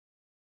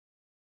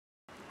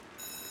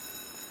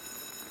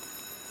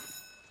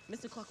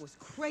Mr. Clark was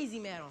crazy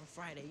mad on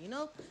Friday, you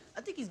know?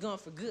 I think he's gone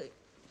for good.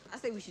 I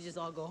say we should just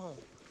all go home.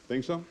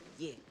 Think so?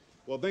 Yeah.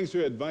 Well, thanks for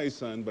your advice,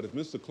 son, but if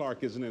Mr.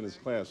 Clark isn't in his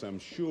class, I'm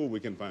sure we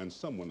can find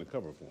someone to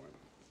cover for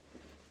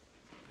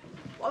him.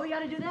 Why we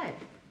gotta do that?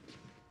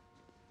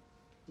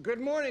 Good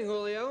morning,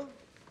 Julio.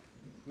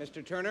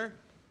 Mr. Turner.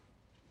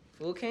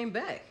 Fool came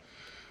back.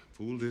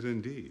 Fool did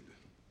indeed.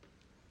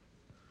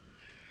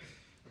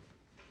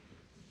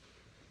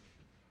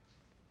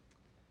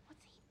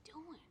 What's he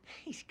doing?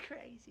 He's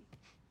crazy.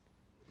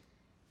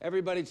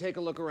 Everybody take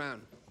a look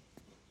around.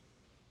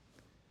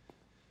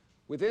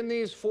 Within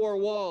these four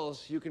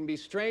walls, you can be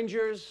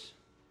strangers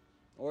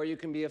or you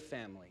can be a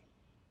family.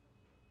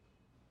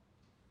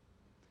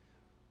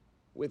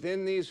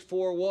 Within these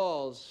four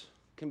walls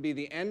can be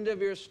the end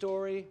of your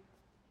story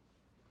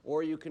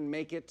or you can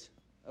make it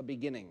a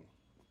beginning.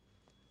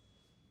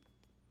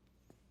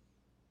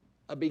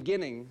 A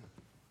beginning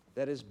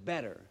that is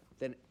better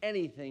than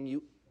anything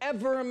you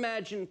ever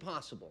imagined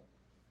possible.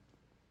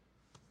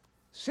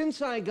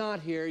 Since I got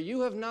here,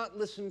 you have not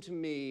listened to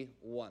me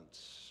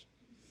once.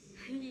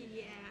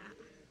 Yeah.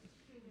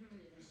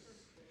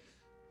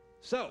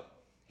 So,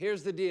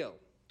 here's the deal.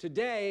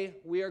 Today,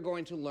 we are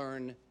going to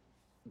learn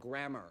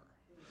grammar.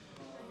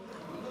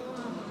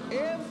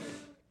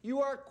 If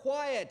you are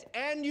quiet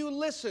and you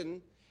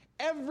listen,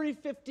 every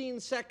 15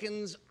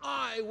 seconds,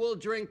 I will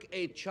drink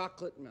a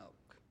chocolate milk.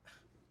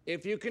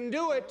 If you can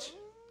do it,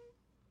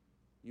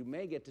 you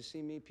may get to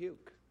see me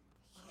puke.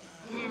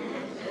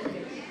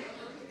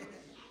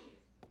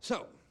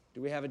 So,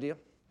 do we have a deal?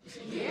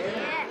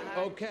 Yeah.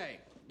 Okay,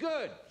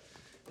 good.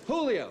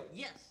 Julio.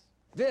 Yes.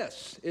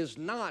 This is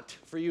not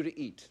for you to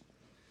eat.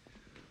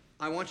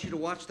 I want you to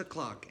watch the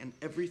clock, and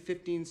every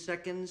 15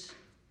 seconds,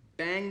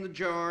 bang the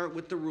jar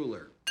with the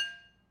ruler.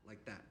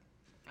 Like that.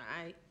 All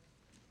right.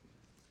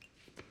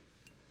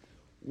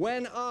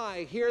 When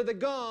I hear the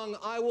gong,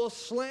 I will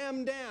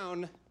slam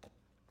down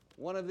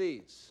one of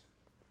these.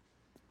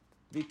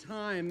 The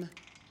time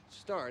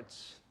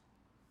starts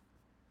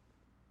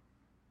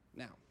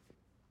now.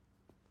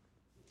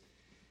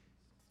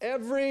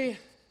 Every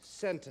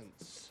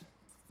sentence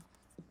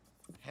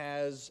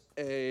has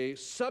a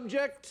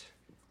subject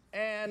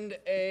and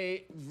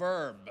a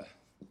verb.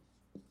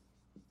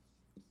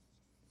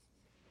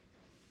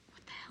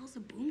 What the hell's a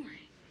boomerang?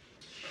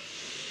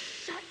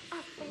 Shut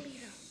up,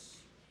 Alita.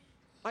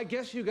 I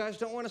guess you guys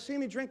don't want to see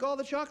me drink all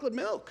the chocolate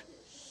milk.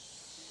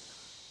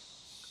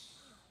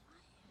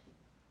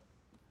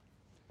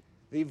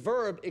 The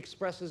verb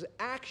expresses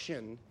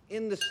action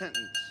in the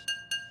sentence.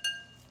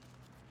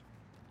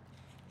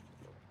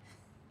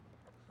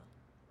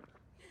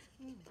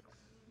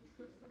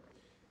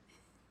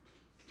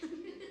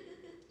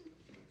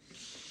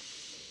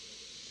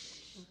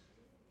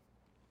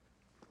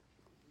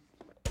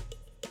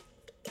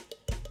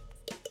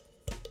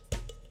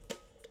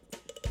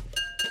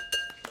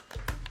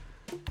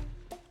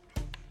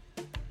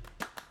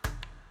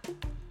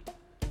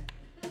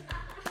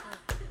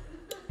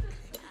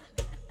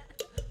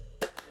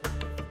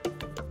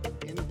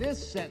 In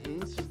this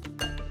sentence,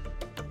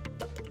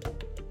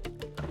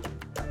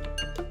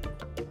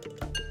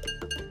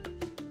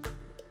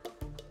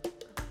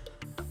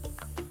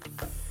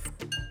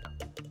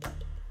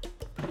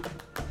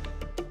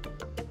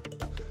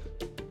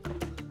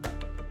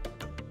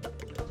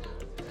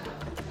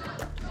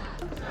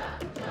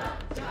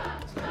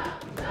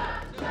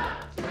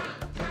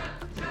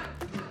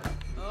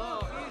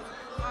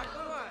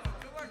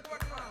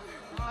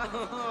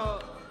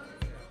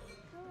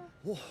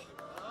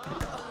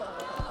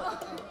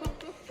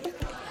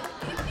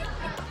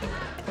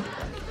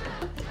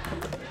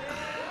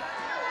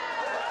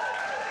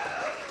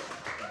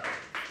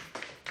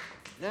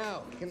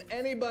 now, can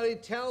anybody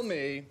tell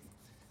me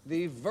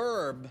the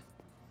verb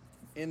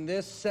in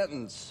this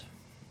sentence?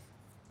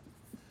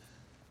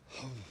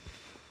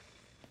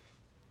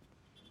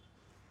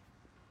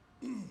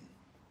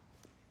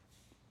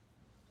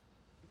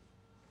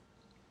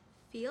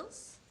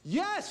 Feels?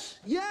 Yes,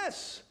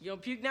 yes, You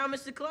don't puke now,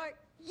 Mr. Clark?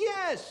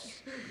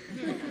 yes.